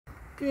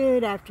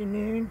Good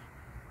afternoon.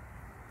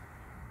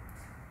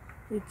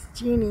 It's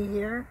Jeannie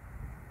here.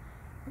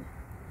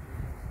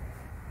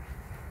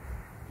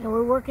 And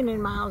we're working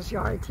in Miles'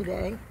 yard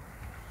today.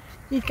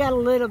 He's got a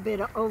little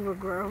bit of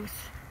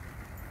overgrowth,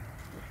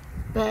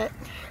 but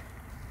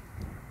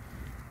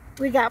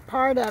we got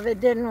part of it,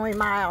 didn't we,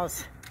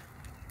 Miles?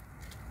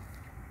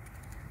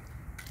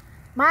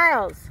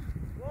 Miles,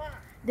 what?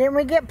 Didn't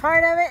we get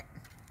part of it?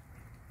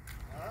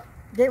 Huh?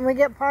 Didn't we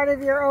get part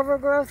of your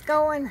overgrowth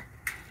going?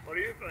 What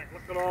do you think?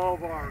 Look at all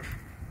of our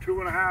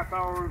 2.5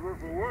 hours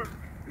worth of work.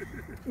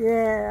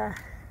 Yeah.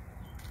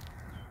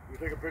 We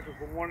take a picture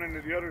from one end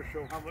to the other,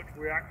 show how much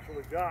we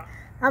actually got.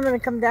 I'm going to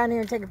come down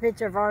here and take a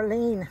picture of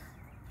Arlene.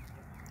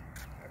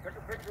 I took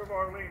a picture of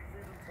Arlene.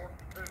 She's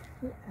important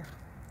too.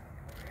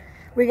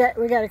 Yeah.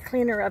 We got to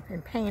clean her up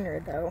and paint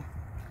her though.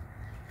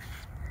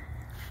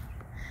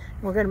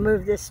 We're going to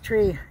move this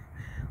tree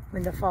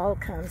when the fall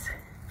comes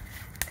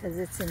because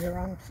it's in the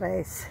wrong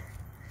place.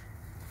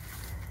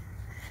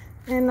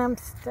 And I'm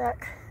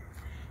stuck.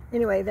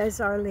 Anyway, there's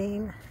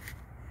Arlene.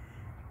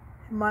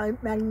 My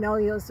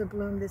magnolias are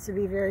bloomed. This will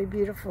be very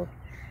beautiful.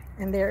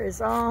 And there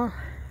is all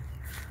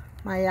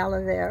my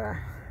aloe vera.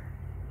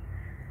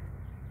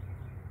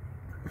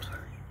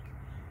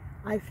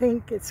 I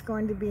think it's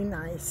going to be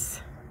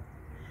nice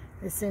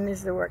as soon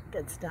as the work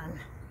gets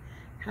done.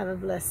 Have a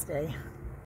blessed day.